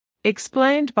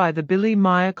Explained by the Billy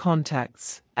Meier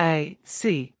Contacts,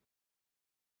 A.C.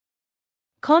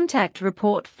 Contact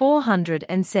Report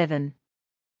 407.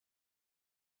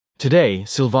 Today,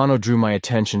 Silvano drew my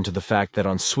attention to the fact that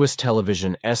on Swiss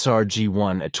television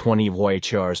SRG1 at 20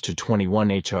 HRs to 21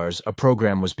 HRs, a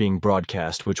program was being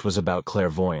broadcast which was about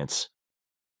clairvoyance.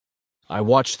 I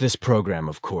watched this program,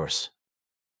 of course.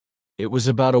 It was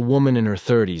about a woman in her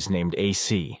 30s named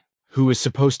AC, who is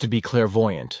supposed to be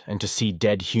clairvoyant and to see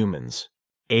dead humans,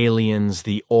 aliens,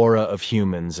 the aura of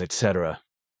humans, etc.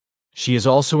 She is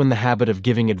also in the habit of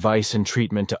giving advice and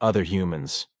treatment to other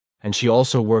humans, and she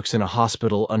also works in a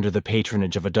hospital under the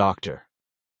patronage of a doctor.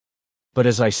 But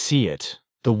as I see it,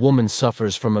 the woman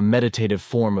suffers from a meditative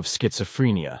form of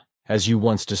schizophrenia, as you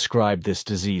once described this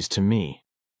disease to me.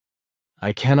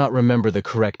 I cannot remember the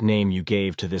correct name you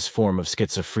gave to this form of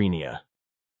schizophrenia.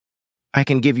 I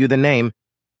can give you the name.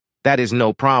 That is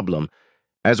no problem,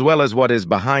 as well as what is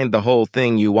behind the whole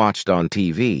thing you watched on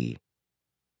TV.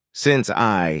 Since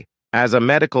I, as a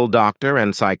medical doctor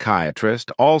and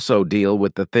psychiatrist, also deal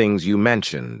with the things you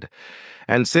mentioned,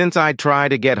 and since I try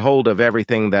to get hold of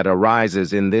everything that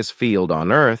arises in this field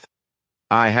on Earth,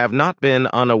 I have not been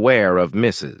unaware of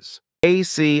Mrs.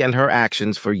 AC and her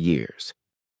actions for years.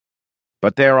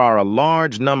 But there are a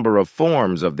large number of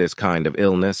forms of this kind of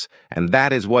illness, and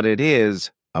that is what it is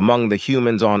among the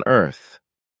humans on Earth.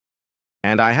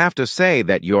 And I have to say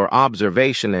that your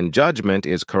observation and judgment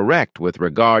is correct with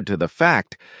regard to the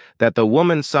fact that the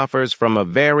woman suffers from a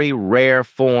very rare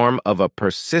form of a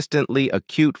persistently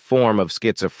acute form of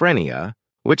schizophrenia,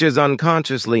 which is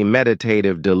unconsciously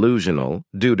meditative delusional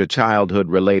due to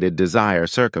childhood-related desire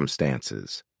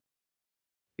circumstances.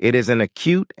 It is an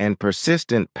acute and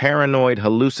persistent paranoid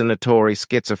hallucinatory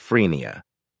schizophrenia,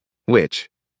 which,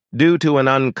 due to an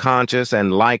unconscious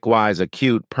and likewise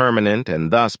acute, permanent,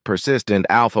 and thus persistent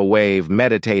alpha-wave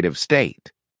meditative state,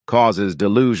 causes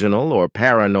delusional or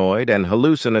paranoid and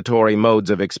hallucinatory modes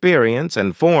of experience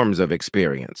and forms of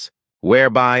experience,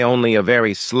 whereby only a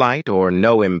very slight or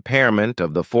no impairment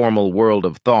of the formal world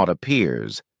of thought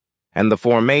appears, and the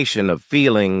formation of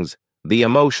feelings, the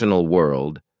emotional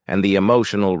world, and the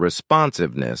emotional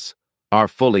responsiveness are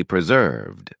fully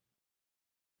preserved.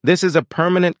 This is a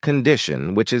permanent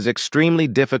condition which is extremely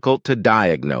difficult to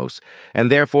diagnose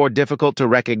and therefore difficult to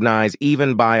recognize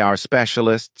even by our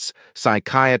specialists,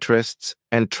 psychiatrists,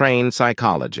 and trained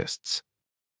psychologists.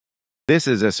 This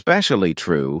is especially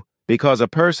true because a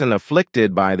person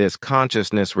afflicted by this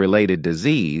consciousness-related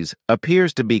disease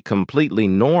appears to be completely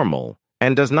normal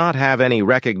and does not have any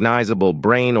recognizable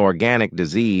brain organic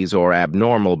disease or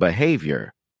abnormal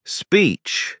behavior,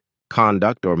 speech,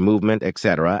 conduct or movement,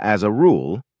 etc. As a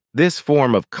rule, this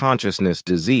form of consciousness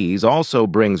disease also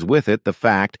brings with it the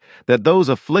fact that those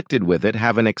afflicted with it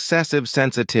have an excessive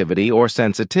sensitivity or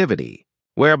sensitivity,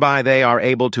 whereby they are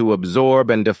able to absorb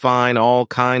and define all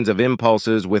kinds of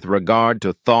impulses with regard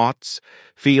to thoughts,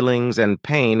 feelings, and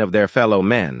pain of their fellow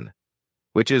men,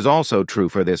 which is also true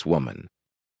for this woman.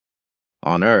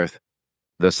 On Earth,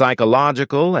 the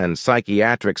psychological and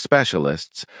psychiatric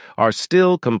specialists are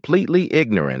still completely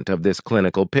ignorant of this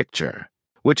clinical picture,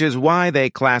 which is why they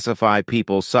classify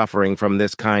people suffering from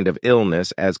this kind of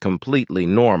illness as completely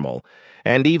normal,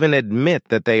 and even admit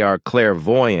that they are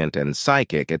clairvoyant and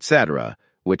psychic, etc.,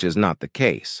 which is not the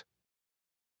case.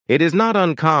 It is not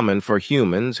uncommon for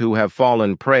humans who have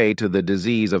fallen prey to the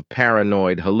disease of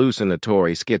paranoid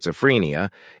hallucinatory schizophrenia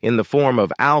in the form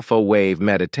of alpha-wave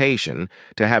meditation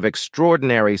to have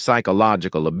extraordinary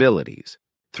psychological abilities,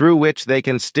 through which they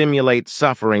can stimulate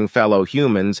suffering fellow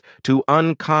humans to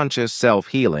unconscious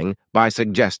self-healing by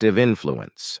suggestive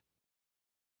influence.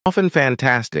 Often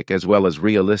fantastic as well as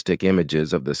realistic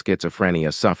images of the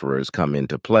schizophrenia sufferers come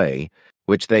into play,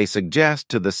 which they suggest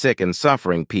to the sick and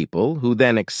suffering people who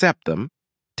then accept them,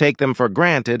 take them for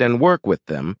granted and work with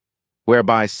them,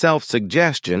 whereby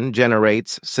self-suggestion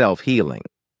generates self-healing.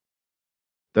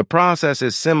 The process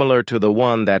is similar to the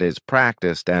one that is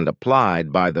practiced and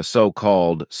applied by the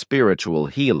so-called spiritual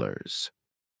healers.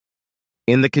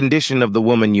 In the condition of the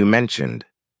woman you mentioned,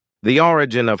 the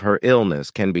origin of her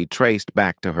illness can be traced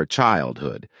back to her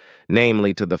childhood,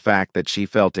 namely to the fact that she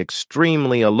felt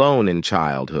extremely alone in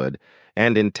childhood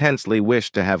and intensely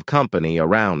wished to have company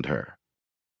around her.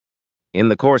 In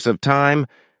the course of time,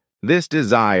 this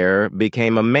desire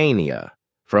became a mania,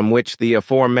 from which the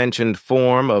aforementioned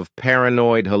form of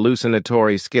paranoid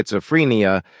hallucinatory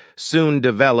schizophrenia soon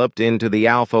developed into the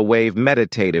alpha-wave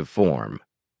meditative form,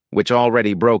 which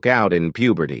already broke out in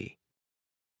puberty.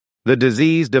 The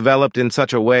disease developed in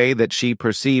such a way that she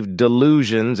perceived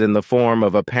delusions in the form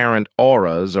of apparent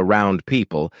auras around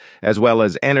people, as well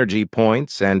as energy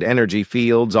points and energy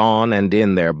fields on and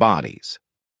in their bodies.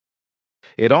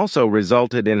 It also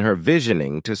resulted in her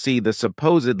visioning to see the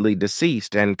supposedly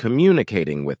deceased and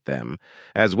communicating with them,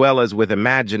 as well as with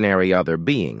imaginary other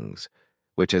beings,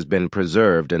 which has been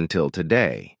preserved until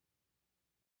today.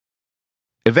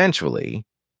 Eventually,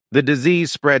 the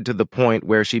disease spread to the point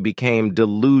where she became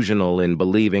delusional in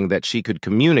believing that she could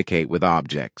communicate with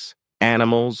objects,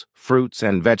 animals, fruits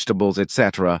and vegetables,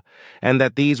 etc., and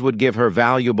that these would give her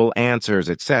valuable answers,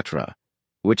 etc.,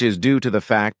 which is due to the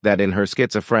fact that in her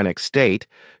schizophrenic state,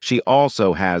 she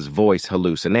also has voice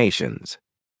hallucinations.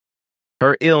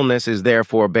 Her illness is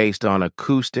therefore based on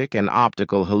acoustic and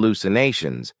optical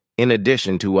hallucinations, in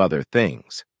addition to other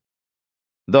things.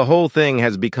 The whole thing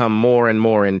has become more and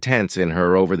more intense in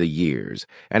her over the years,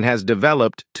 and has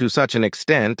developed to such an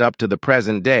extent up to the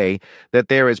present day that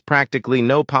there is practically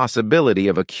no possibility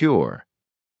of a cure.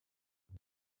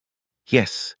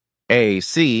 Yes,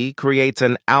 AC creates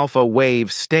an alpha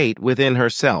wave state within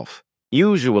herself,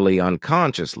 usually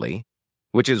unconsciously,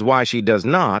 which is why she does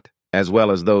not, as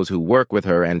well as those who work with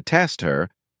her and test her,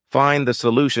 find the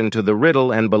solution to the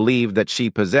riddle and believe that she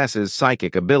possesses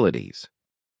psychic abilities.